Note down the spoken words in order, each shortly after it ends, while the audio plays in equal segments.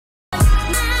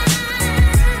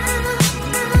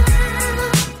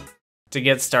To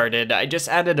get started, I just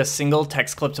added a single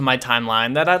text clip to my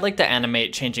timeline that I'd like to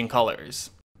animate changing colors.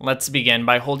 Let's begin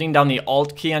by holding down the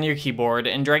Alt key on your keyboard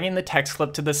and dragging the text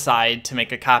clip to the side to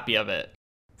make a copy of it.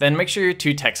 Then make sure your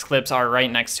two text clips are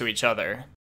right next to each other.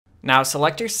 Now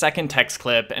select your second text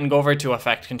clip and go over to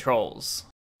Effect Controls.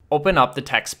 Open up the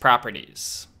text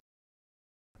properties.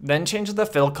 Then change the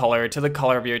fill color to the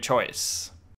color of your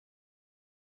choice.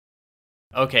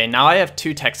 Okay, now I have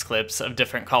two text clips of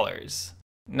different colors.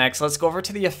 Next, let's go over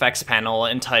to the Effects panel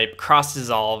and type Cross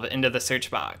Dissolve into the search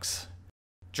box.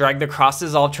 Drag the Cross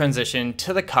Dissolve transition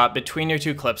to the cut between your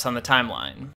two clips on the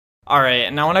timeline.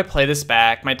 Alright, now when I play this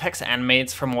back, my text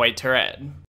animates from white to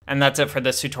red. And that's it for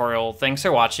this tutorial. Thanks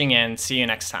for watching and see you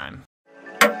next time.